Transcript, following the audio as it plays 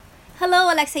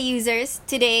Hello, Alexa users!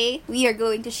 Today, we are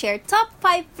going to share top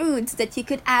 5 foods that you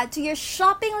could add to your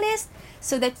shopping list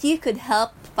so that you could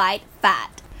help fight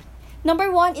fat.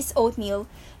 Number 1 is oatmeal.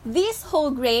 This whole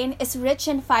grain is rich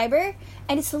in fiber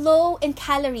and it's low in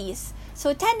calories.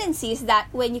 So tendency is that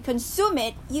when you consume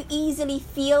it, you easily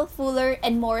feel fuller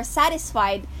and more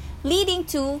satisfied, leading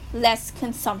to less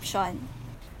consumption.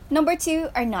 Number 2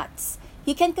 are nuts.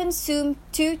 You can consume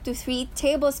 2 to 3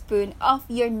 tablespoons of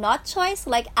your nut choice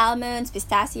like almonds,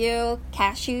 pistachio,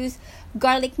 cashews,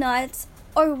 garlic nuts,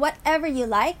 or whatever you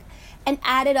like and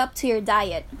add it up to your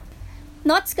diet.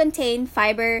 Nuts contain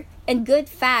fiber and good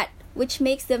fat, which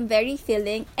makes them very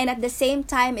filling, and at the same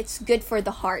time it's good for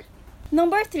the heart.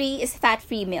 Number 3 is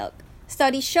fat-free milk.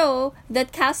 Studies show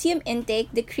that calcium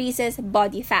intake decreases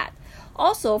body fat.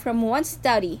 Also, from one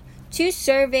study, 2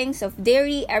 servings of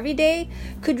dairy every day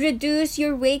could reduce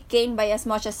your weight gain by as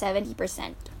much as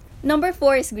 70%. Number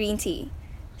 4 is green tea.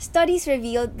 Studies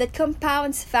revealed that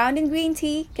compounds found in green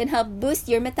tea can help boost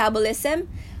your metabolism,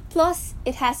 plus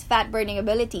it has fat-burning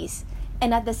abilities,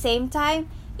 and at the same time,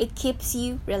 it keeps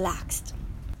you relaxed.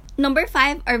 Number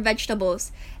 5 are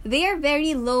vegetables. They are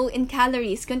very low in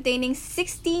calories, containing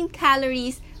 16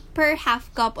 calories per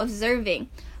half cup of serving.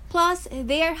 Plus,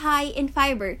 they are high in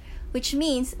fiber, which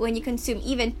means when you consume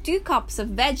even 2 cups of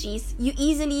veggies, you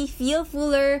easily feel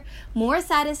fuller, more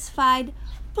satisfied,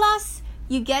 plus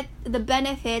you get the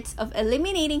benefits of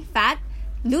eliminating fat,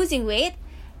 losing weight,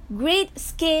 great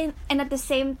skin, and at the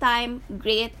same time,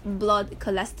 great blood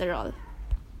cholesterol.